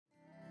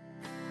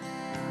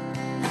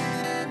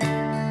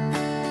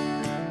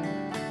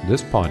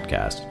This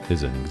podcast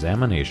is an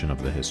examination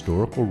of the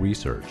historical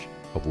research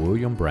of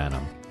William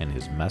Branham and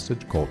his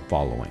message cult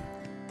following.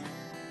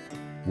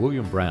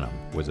 William Branham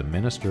was a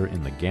minister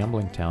in the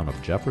gambling town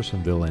of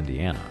Jeffersonville,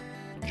 Indiana,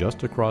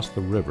 just across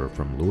the river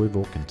from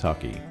Louisville,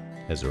 Kentucky,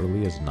 as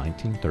early as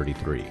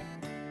 1933.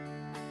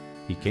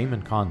 He came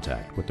in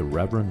contact with the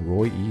Reverend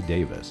Roy E.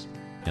 Davis,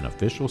 an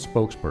official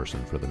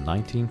spokesperson for the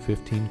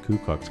 1915 Ku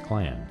Klux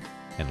Klan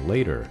and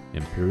later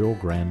Imperial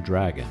Grand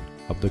Dragon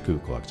of the Ku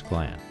Klux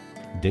Klan.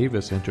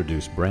 Davis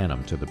introduced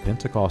Branham to the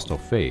Pentecostal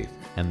faith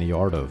and the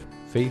art of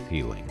faith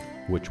healing,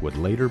 which would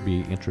later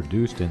be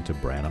introduced into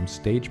Branham's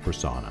stage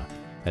persona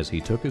as he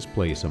took his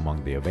place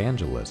among the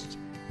evangelists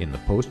in the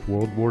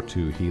post-World War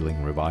II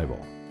healing revival.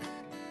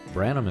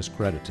 Branham is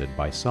credited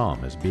by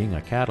some as being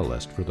a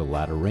catalyst for the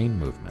Latter Rain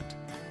movement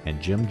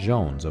and Jim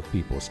Jones of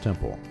People's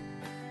Temple.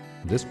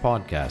 This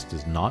podcast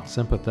is not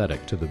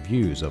sympathetic to the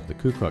views of the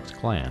Ku Klux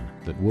Klan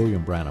that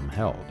William Branham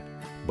held,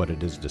 but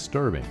it is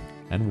disturbing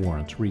and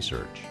warrants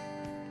research.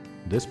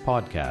 This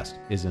podcast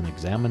is an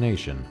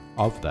examination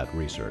of that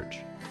research.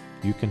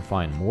 You can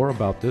find more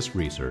about this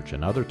research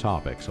and other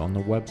topics on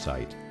the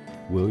website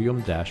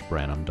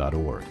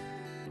william-branham.org.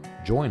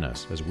 Join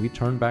us as we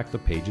turn back the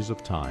pages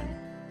of time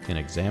and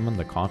examine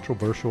the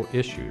controversial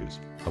issues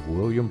of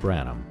William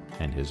Branham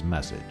and his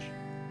message.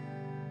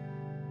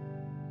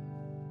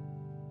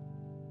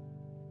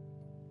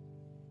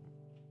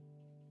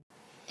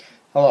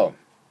 Hello,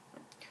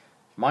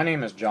 my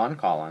name is John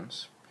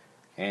Collins,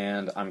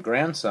 and I'm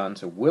grandson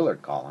to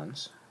Willard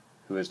Collins,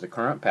 who is the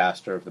current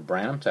pastor of the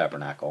Branham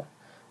Tabernacle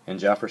in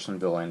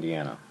Jeffersonville,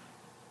 Indiana.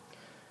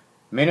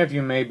 Many of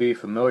you may be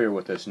familiar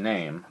with this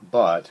name,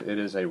 but it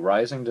is a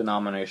rising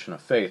denomination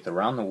of faith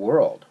around the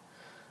world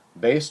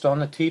based on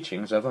the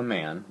teachings of a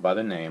man by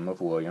the name of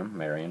William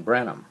Marion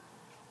Branham.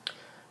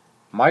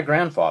 My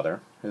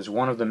grandfather is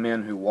one of the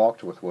men who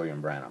walked with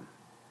William Branham,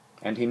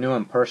 and he knew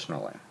him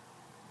personally.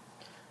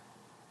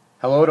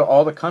 Hello to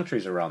all the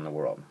countries around the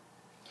world.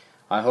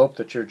 I hope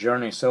that your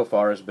journey so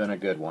far has been a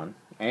good one,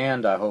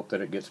 and I hope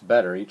that it gets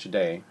better each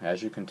day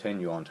as you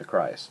continue on to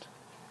Christ.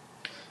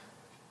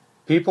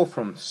 People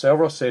from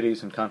several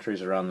cities and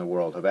countries around the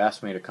world have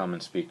asked me to come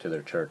and speak to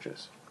their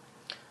churches.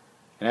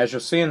 And as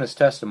you'll see in this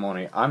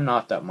testimony, I'm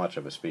not that much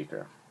of a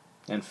speaker.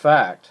 In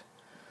fact,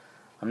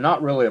 I'm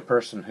not really a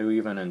person who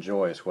even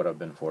enjoys what I've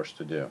been forced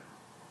to do.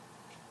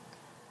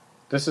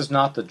 This is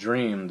not the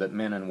dream that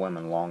men and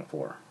women long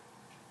for,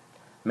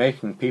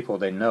 making people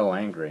they know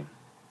angry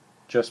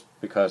just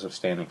because of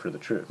standing for the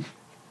truth.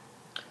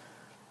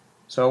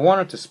 So I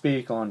wanted to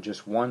speak on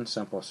just one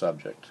simple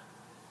subject.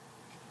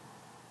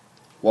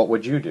 What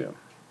would you do?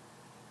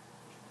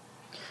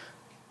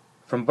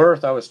 From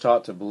birth I was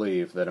taught to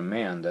believe that a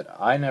man that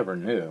I never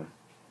knew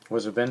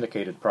was a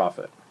vindicated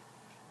prophet.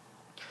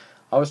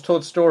 I was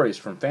told stories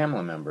from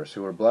family members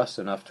who were blessed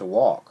enough to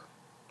walk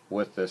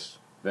with this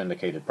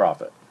vindicated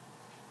prophet.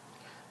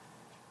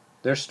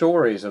 Their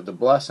stories of the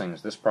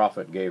blessings this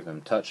prophet gave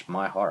them touched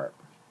my heart,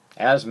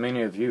 as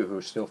many of you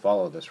who still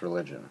follow this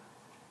religion.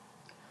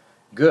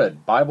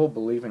 Good,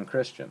 Bible-believing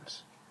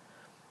Christians.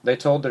 They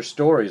told their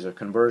stories of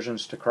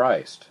conversions to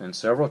Christ in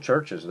several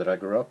churches that I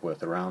grew up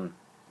with around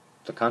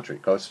the country,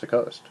 coast to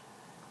coast.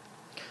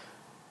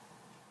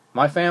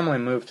 My family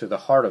moved to the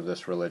heart of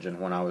this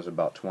religion when I was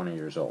about 20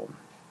 years old.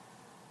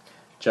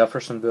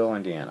 Jeffersonville,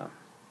 Indiana.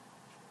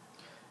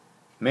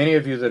 Many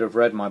of you that have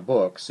read my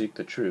book, Seek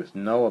the Truth,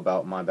 know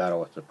about my battle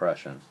with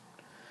depression.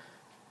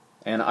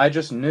 And I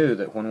just knew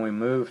that when we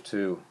moved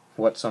to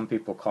what some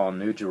people call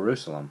New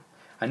Jerusalem,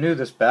 I knew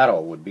this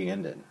battle would be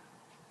ended.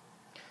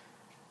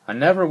 I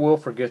never will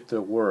forget the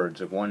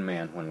words of one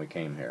man when we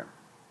came here.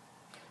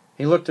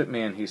 He looked at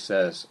me and he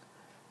says,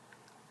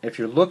 "If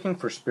you're looking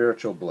for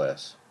spiritual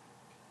bliss,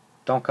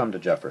 don't come to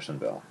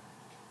Jeffersonville."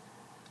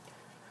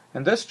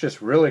 And this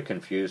just really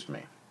confused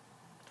me.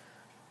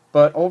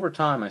 But over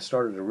time I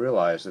started to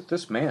realize that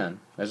this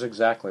man is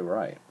exactly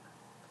right.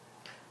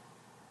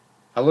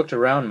 I looked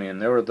around me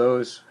and there were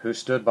those who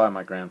stood by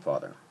my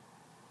grandfather.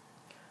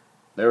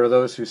 There were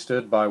those who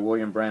stood by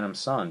William Branham's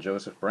son,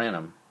 Joseph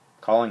Branham,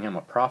 calling him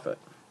a prophet.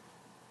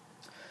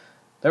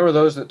 There were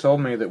those that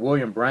told me that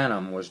William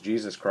Branham was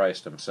Jesus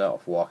Christ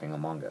himself walking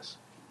among us.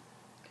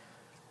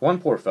 One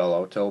poor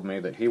fellow told me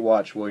that he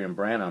watched William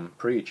Branham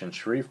preach in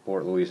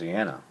Shreveport,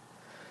 Louisiana,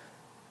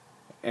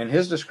 and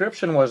his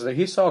description was that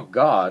he saw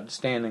God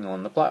standing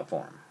on the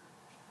platform.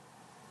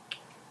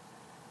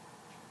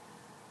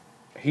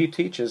 He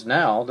teaches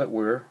now that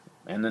we're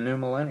in the new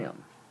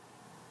millennium.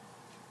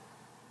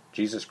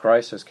 Jesus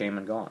Christ has came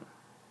and gone.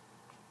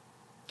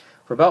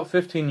 For about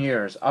 15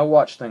 years, I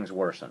watched things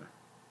worsen.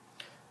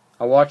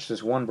 I watched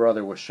as one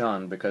brother was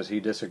shunned because he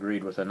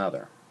disagreed with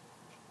another.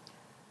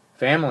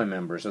 Family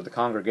members of the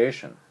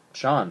congregation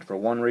shunned for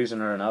one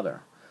reason or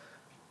another.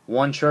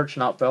 One church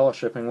not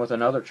fellowshipping with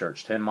another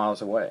church 10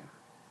 miles away.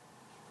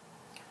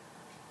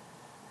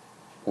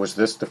 Was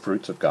this the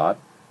fruits of God?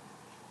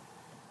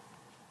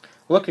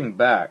 Looking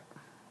back,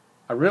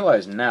 I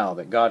realize now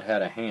that God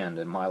had a hand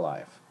in my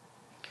life.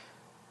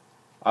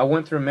 I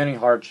went through many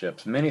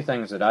hardships, many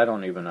things that I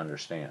don't even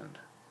understand.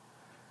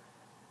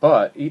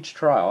 But each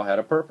trial had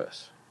a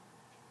purpose.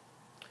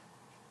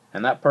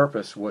 And that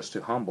purpose was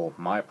to humble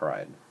my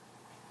pride.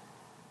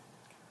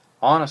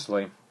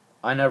 Honestly,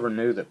 I never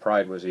knew that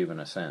pride was even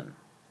a sin.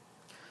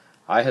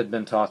 I had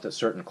been taught that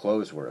certain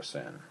clothes were a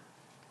sin.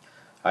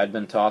 I had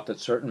been taught that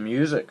certain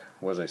music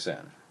was a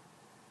sin.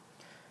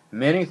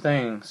 Many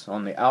things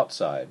on the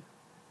outside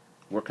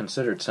were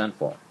considered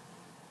sinful.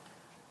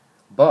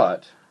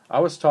 But I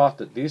was taught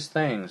that these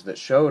things that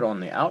showed on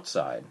the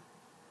outside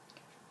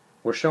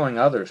were showing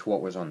others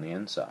what was on the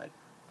inside.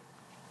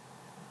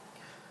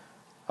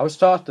 I was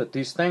taught that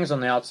these things on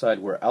the outside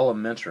were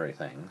elementary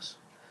things,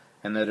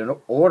 and that in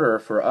order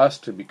for us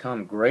to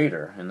become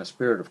greater in the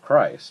Spirit of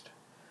Christ,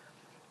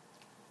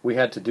 we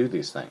had to do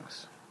these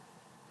things.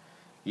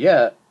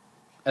 Yet,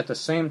 at the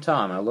same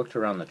time, I looked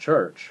around the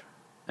church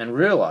and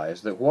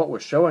realized that what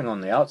was showing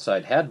on the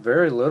outside had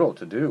very little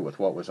to do with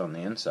what was on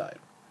the inside.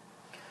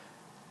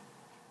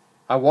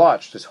 I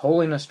watched as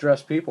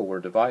holiness-dressed people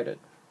were divided.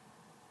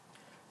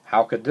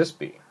 How could this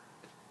be?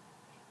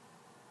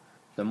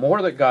 The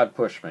more that God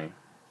pushed me,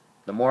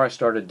 the more I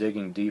started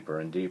digging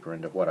deeper and deeper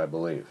into what I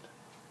believed.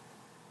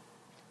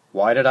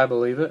 Why did I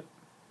believe it?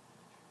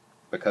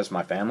 Because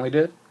my family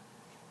did?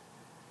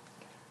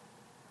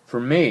 For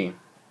me,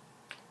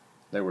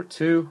 there were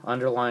two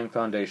underlying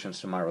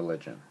foundations to my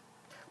religion,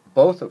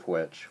 both of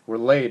which were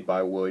laid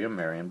by William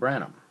Marion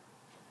Branham.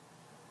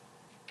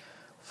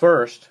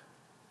 First,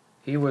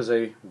 he was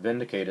a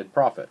vindicated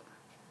prophet.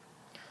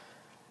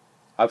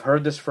 I've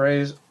heard this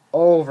phrase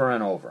over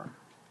and over.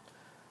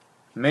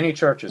 Many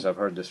churches have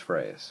heard this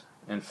phrase.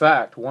 In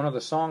fact, one of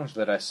the songs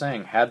that I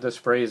sang had this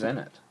phrase in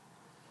it.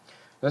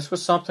 This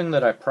was something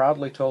that I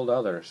proudly told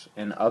others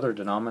in other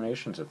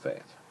denominations of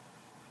faith.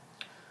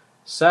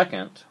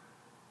 Second,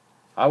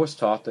 I was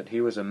taught that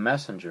he was a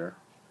messenger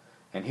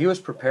and he was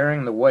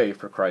preparing the way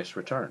for Christ's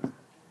return.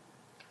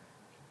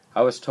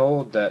 I was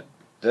told that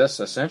this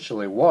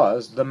essentially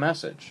was the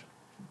message.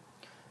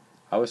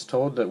 I was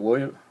told that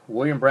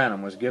William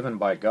Branham was given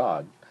by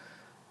God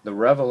the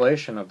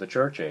revelation of the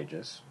church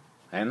ages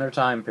and their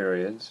time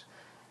periods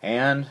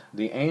and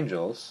the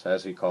angels,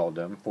 as he called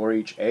them, for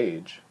each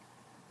age.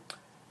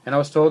 And I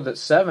was told that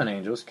 7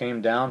 angels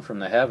came down from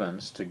the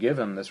heavens to give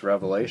him this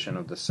revelation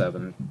of the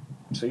 7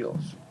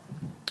 seals.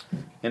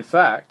 In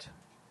fact,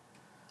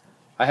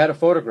 I had a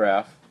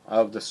photograph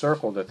of the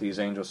circle that these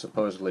angels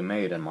supposedly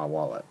made in my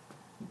wallet.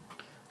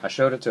 I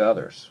showed it to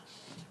others.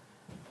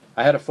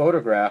 I had a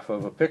photograph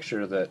of a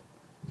picture that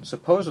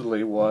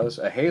supposedly was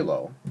a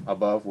halo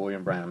above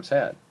William Branham's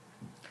head.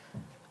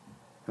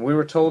 And we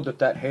were told that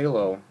that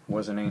halo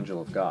was an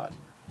angel of God.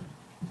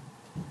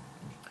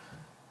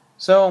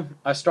 So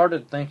I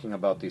started thinking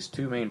about these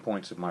 2 main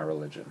points of my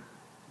religion.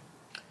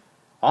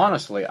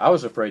 Honestly, I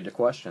was afraid to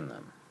question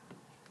them.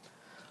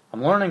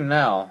 I'm learning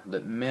now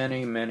that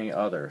many, many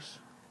others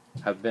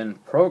have been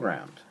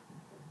programmed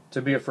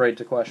to be afraid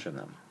to question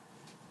them.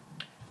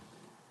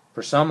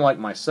 For some like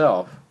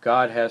myself,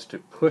 God has to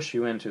push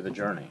you into the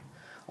journey.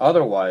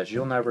 Otherwise,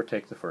 you'll never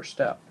take the first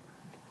step.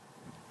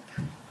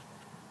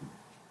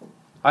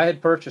 I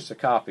had purchased a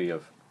copy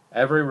of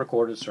every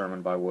recorded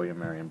sermon by William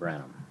Marion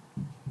Branham.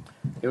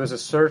 It was a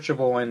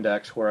searchable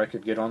index where I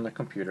could get on the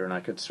computer and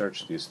I could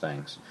search these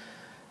things.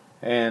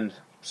 And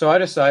so I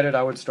decided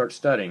I would start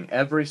studying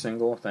every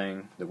single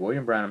thing that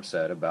William Branham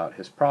said about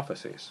his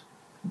prophecies.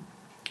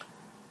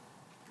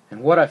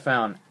 And what I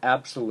found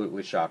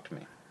absolutely shocked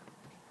me.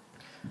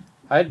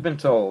 I had been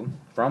told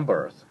from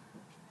birth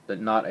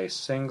that not a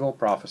single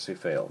prophecy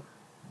failed.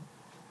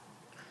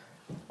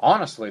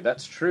 Honestly,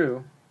 that's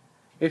true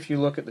if you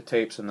look at the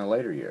tapes in the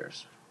later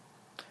years.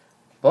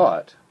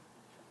 But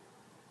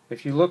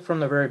if you look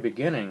from the very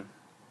beginning,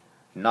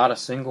 not a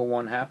single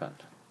one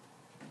happened.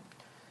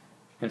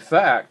 In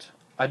fact,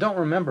 I don't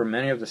remember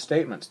many of the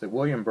statements that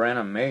William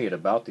Branham made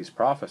about these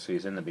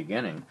prophecies in the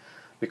beginning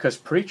because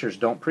preachers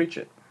don't preach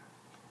it.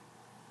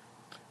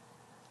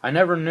 I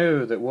never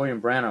knew that William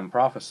Branham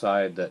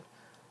prophesied that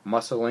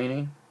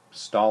Mussolini,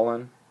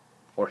 Stalin,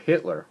 or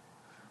Hitler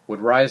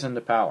would rise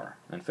into power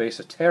and face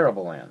a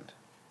terrible end.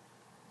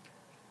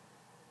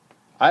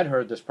 I'd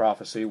heard this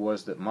prophecy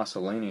was that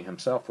Mussolini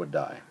himself would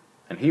die,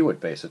 and he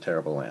would face a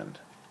terrible end.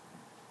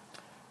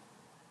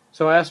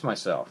 So I asked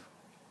myself,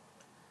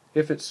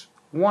 if it's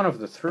one of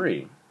the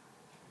 3,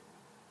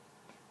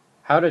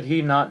 how did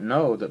he not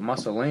know that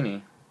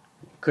Mussolini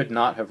could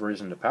not have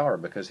risen to power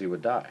because he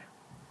would die?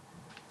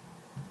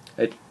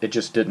 It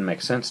just didn't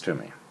make sense to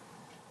me.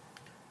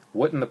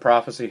 Wouldn't the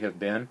prophecy have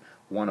been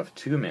one of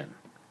 2 men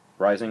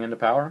rising into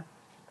power?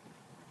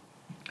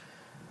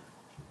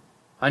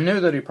 I knew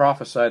that he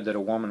prophesied that a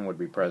woman would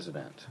be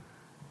president.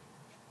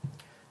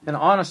 And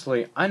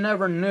honestly, I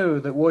never knew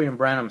that William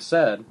Branham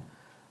said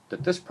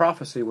that this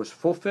prophecy was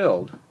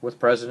fulfilled with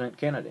President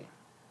Kennedy.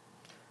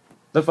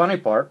 The funny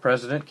part,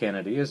 President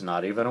Kennedy is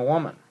not even a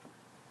woman.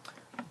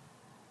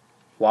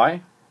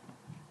 Why?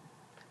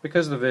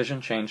 Because the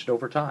vision changed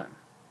over time.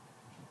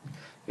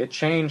 It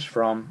changed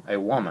from a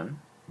woman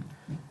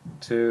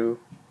to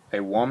a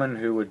woman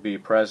who would be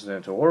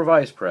president or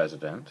vice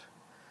president,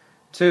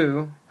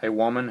 to a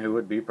woman who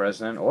would be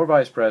president or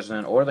vice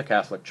president or the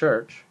Catholic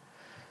Church,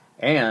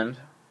 and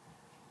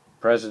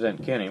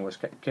President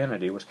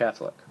Kennedy was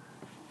Catholic.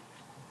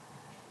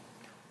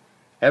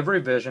 Every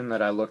vision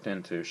that I looked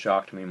into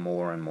shocked me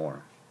more and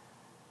more.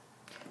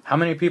 How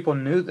many people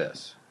knew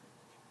this?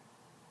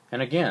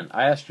 And again,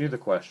 I asked you the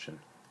question,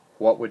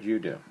 what would you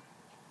do?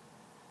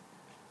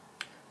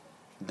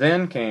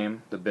 Then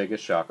came the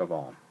biggest shock of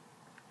all.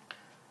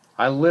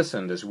 I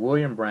listened as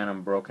William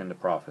Branham broke into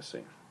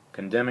prophecy,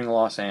 condemning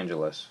Los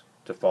Angeles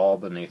to fall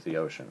beneath the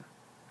ocean.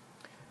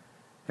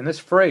 And this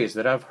phrase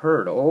that I've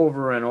heard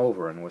over and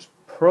over and was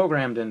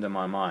programmed into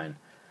my mind,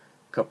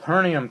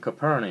 Capernaum,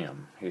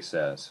 Capernaum, he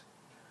says.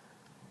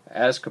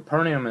 As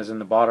Capernaum is in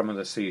the bottom of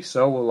the sea,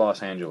 so will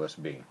Los Angeles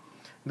be.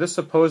 This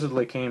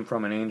supposedly came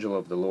from an angel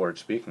of the Lord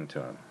speaking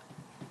to him.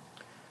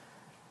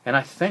 And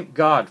I thank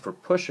God for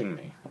pushing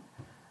me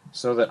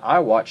so that I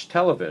watch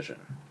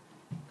television,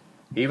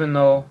 even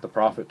though the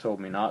prophet told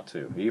me not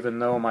to, even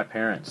though my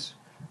parents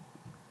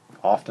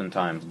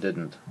oftentimes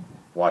didn't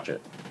watch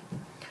it.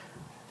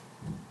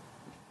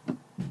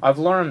 I've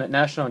learned that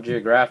National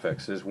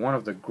Geographic is one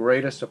of the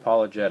greatest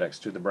apologetics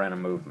to the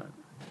Branham movement.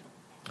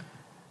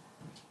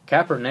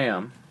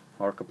 Capernaum,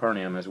 or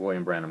Capernaum as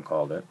William Branham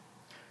called it,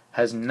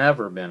 has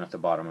never been at the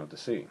bottom of the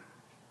sea.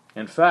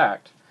 In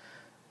fact,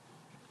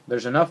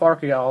 there's enough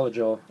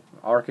archaeological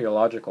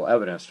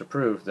evidence to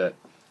prove that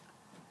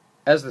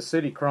as the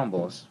city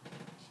crumbles,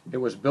 it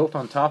was built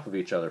on top of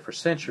each other for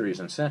centuries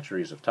and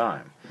centuries of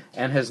time,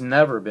 and has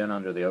never been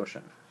under the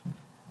ocean.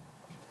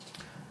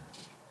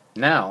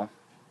 Now,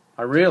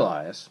 I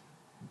realize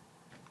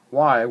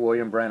why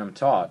William Branham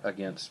taught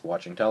against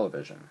watching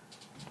television.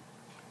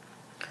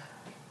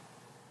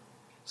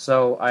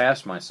 So I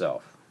asked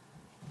myself,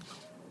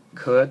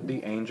 could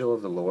the angel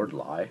of the Lord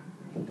lie?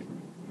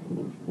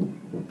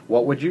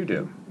 What would you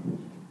do?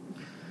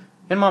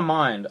 In my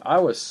mind, I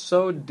was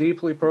so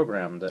deeply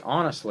programmed that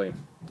honestly,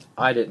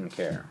 I didn't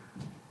care.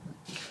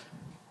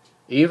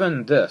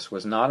 Even this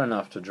was not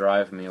enough to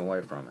drive me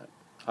away from it.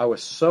 I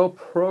was so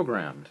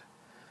programmed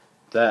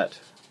that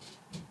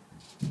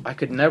I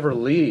could never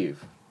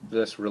leave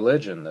this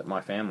religion that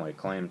my family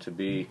claimed to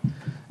be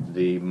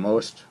the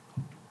most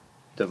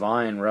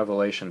divine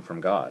revelation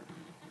from God.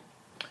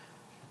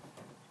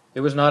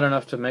 It was not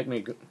enough to make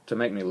me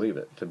leave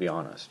it, to be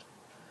honest.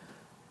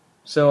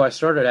 So I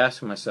started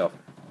asking myself,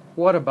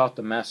 what about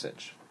the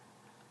message?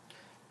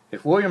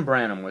 If William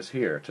Branham was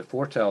here to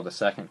foretell the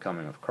second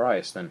coming of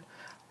Christ, then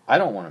I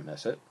don't want to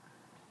miss it.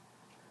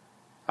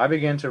 I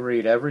began to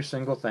read every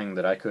single thing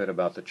that I could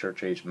about the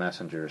church-age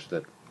messengers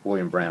that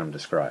William Branham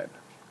described.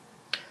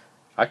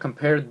 I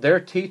compared their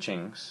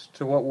teachings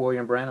to what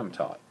William Branham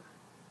taught.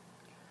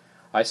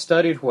 I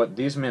studied what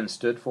these men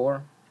stood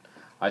for.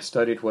 I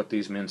studied what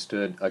these men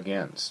stood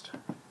against.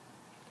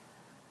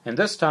 And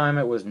this time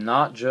it was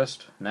not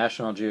just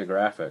National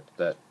Geographic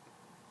that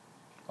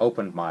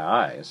opened my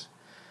eyes.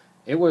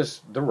 It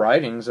was the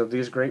writings of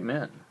these great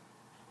men.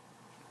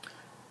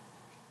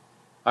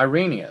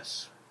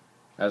 Irenaeus,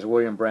 as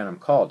William Branham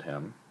called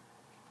him,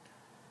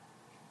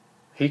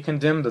 he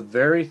condemned the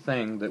very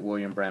thing that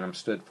William Branham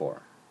stood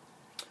for.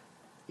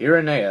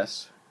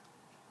 Irenaeus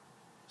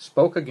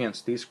spoke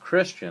against these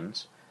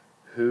Christians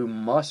who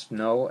must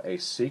know a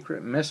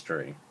secret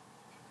mystery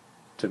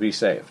to be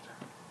saved.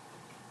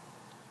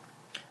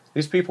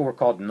 These people were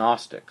called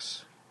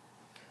Gnostics,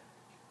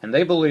 and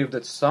they believed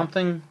that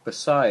something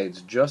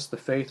besides just the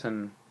faith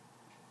in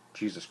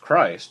Jesus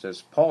Christ,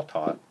 as Paul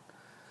taught,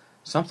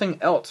 something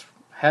else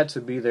had to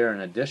be there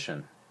in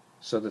addition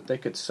so that they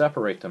could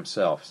sever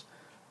themselves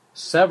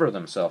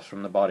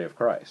from the body of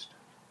Christ.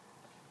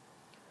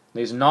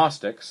 These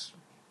Gnostics,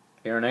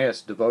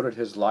 Irenaeus devoted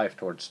his life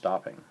towards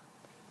stopping.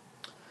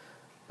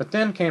 But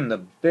then came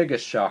the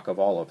biggest shock of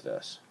all of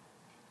this.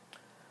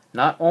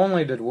 Not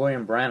only did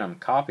William Branham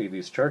copy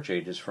these church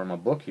ages from a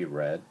book he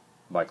read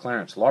by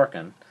Clarence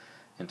Larkin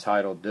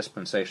entitled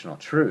Dispensational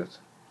Truth,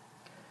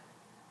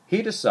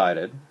 he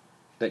decided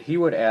that he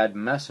would add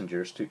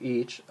messengers to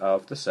each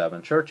of the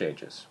 7 church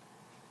ages.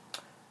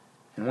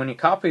 And when he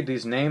copied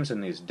these names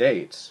and these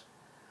dates,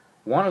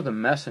 one of the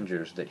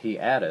messengers that he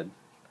added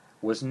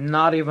was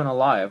not even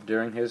alive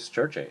during his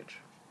church age,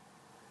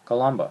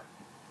 Columba.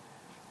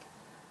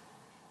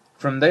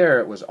 From there,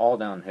 it was all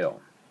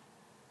downhill.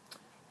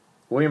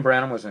 William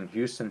Branham was in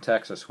Houston,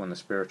 Texas when the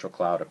spiritual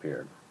cloud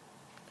appeared.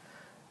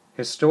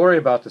 His story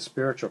about the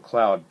spiritual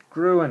cloud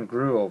grew and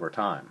grew over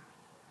time.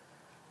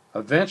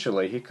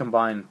 Eventually, he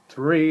combined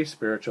 3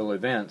 spiritual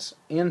events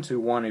into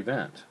one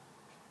event.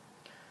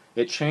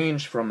 It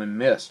changed from a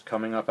mist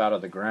coming up out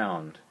of the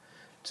ground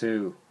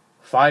to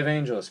 5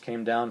 angels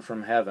came down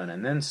from heaven,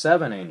 and then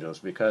 7 angels,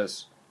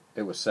 because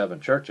it was 7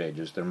 church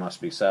ages, there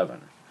must be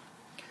 7.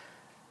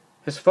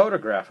 His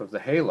photograph of the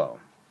halo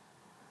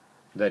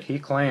that he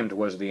claimed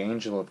was the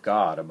angel of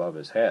God above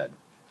his head,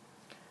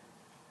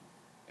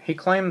 he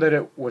claimed that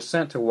it was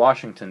sent to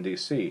Washington,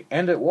 D.C.,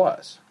 and it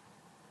was.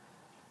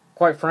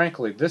 Quite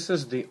frankly, this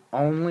is the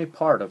only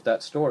part of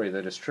that story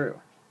that is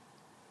true.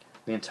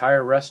 The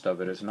entire rest of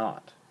it is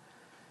not.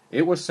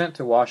 It was sent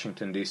to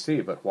Washington,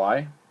 D.C., but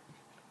why?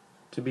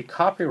 To be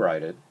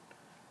copyrighted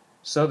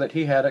so that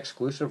he had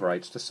exclusive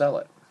rights to sell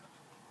it.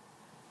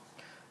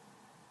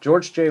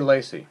 George J.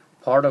 Lacey,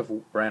 part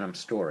of Branham's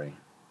story,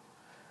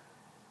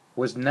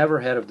 was never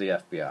head of the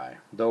FBI,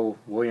 though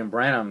William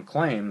Branham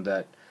claimed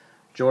that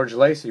George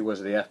Lacey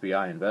was the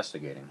FBI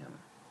investigating him.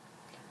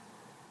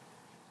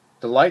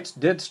 The lights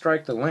did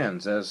strike the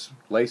lens, as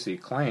Lacey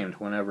claimed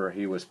whenever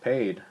he was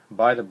paid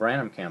by the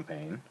Branham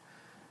campaign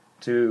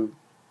to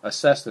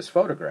assess this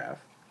photograph,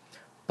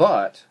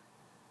 but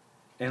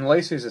in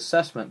Lacey's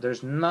assessment,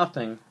 there's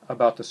nothing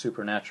about the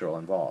supernatural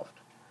involved.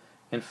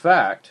 In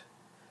fact,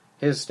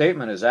 his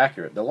statement is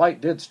accurate. The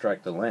light did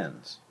strike the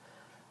lens.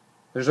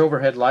 There's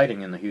overhead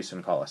lighting in the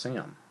Houston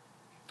Coliseum.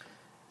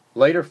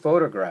 Later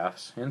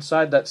photographs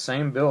inside that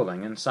same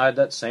building, inside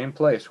that same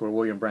place where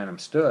William Branham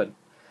stood,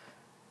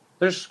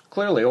 there's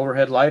clearly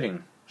overhead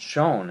lighting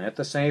shown at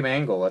the same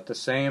angle, at the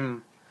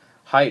same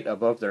height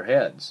above their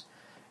heads.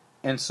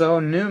 And so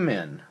new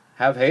men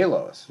have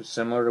halos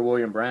similar to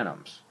William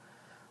Branham's.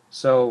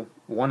 So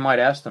one might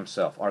ask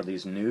themselves, are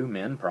these new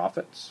men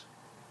prophets?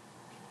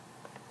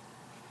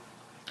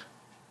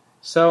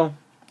 So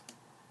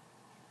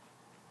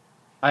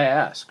I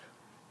ask,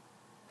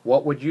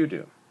 what would you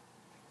do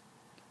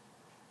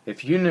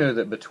if you knew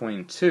that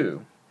between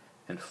 2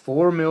 and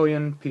 4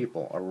 million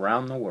people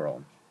around the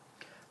world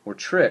were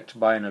tricked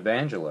by an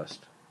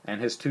evangelist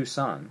and his 2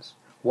 sons?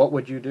 What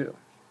would you do?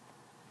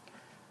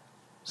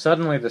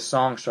 Suddenly the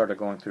song started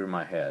going through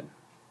my head.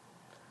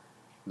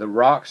 The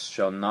rocks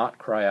shall not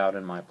cry out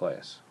in my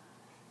place.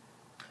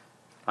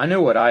 I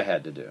knew what I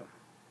had to do.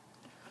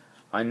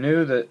 I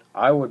knew that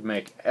I would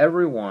make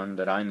everyone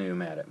that I knew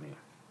mad at me,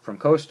 from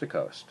coast to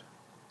coast.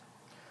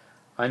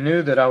 I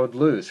knew that I would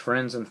lose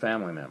friends and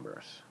family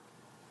members.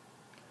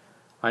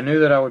 I knew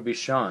that I would be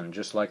shunned,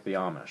 just like the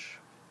Amish.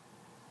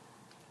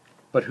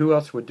 But who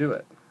else would do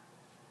it?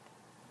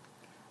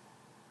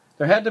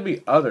 There had to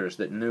be others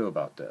that knew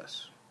about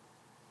this.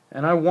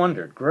 And I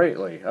wondered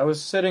greatly. I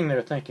was sitting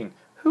there thinking,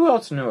 who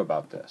else knew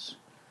about this?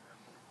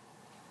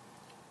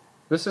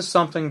 This is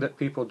something that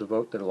people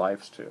devote their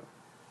lives to.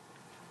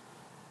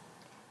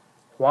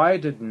 Why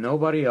did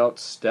nobody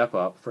else step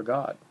up for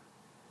God?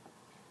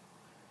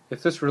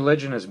 If this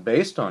religion is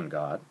based on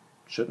God,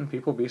 shouldn't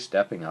people be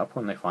stepping up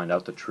when they find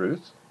out the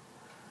truth?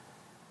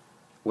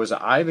 Was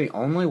I the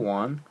only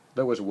one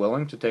that was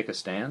willing to take a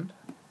stand?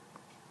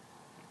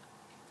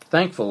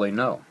 Thankfully,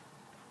 no.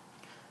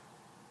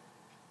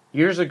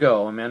 Years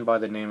ago, a man by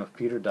the name of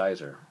Peter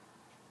Deiser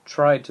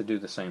tried to do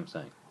the same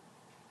thing.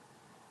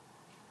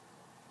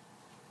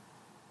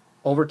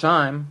 Over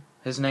time,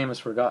 his name is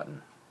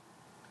forgotten.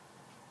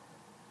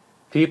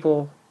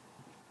 People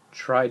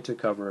tried to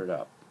cover it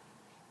up.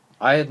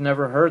 I had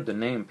never heard the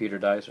name Peter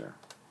Deiser.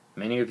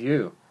 Many of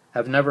you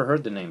have never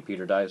heard the name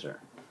Peter Deiser.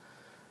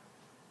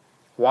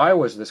 Why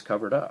was this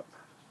covered up?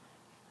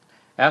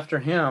 After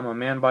him, a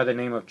man by the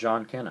name of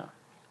John Kenna.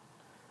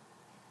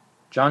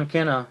 John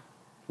Kenna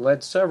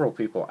led several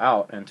people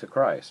out and to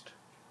Christ,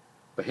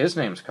 but his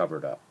name's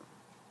covered up.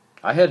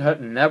 I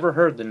had never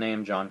heard the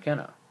name John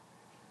Kenna.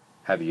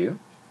 Have you?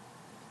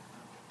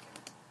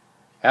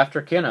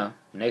 After Kenna,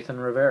 Nathan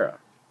Rivera.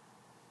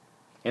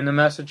 In the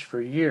message for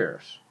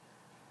years,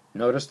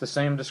 notice the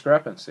same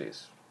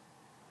discrepancies.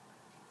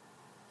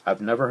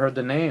 I've never heard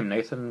the name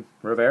Nathan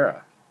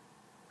Rivera.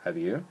 Have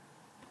you?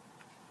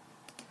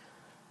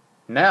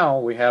 Now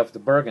we have the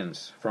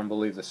Bergens from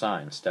Believe the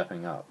Sign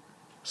stepping up,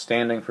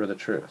 standing for the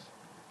truth.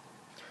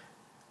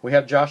 We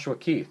have Joshua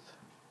Keith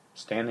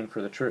standing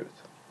for the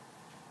truth.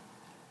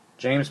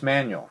 James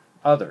Manuel,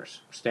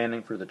 others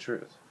standing for the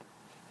truth.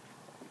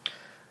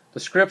 The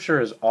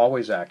Scripture is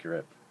always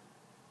accurate,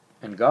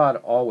 and God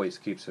always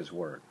keeps His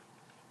word.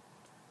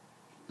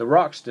 The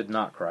rocks did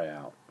not cry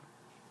out.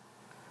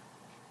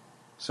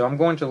 So I'm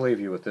going to leave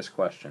you with this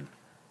question.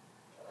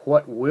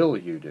 What will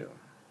you do?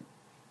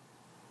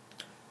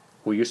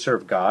 Will you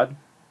serve God?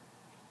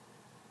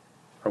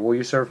 Or will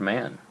you serve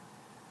man?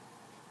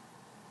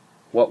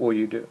 What will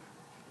you do?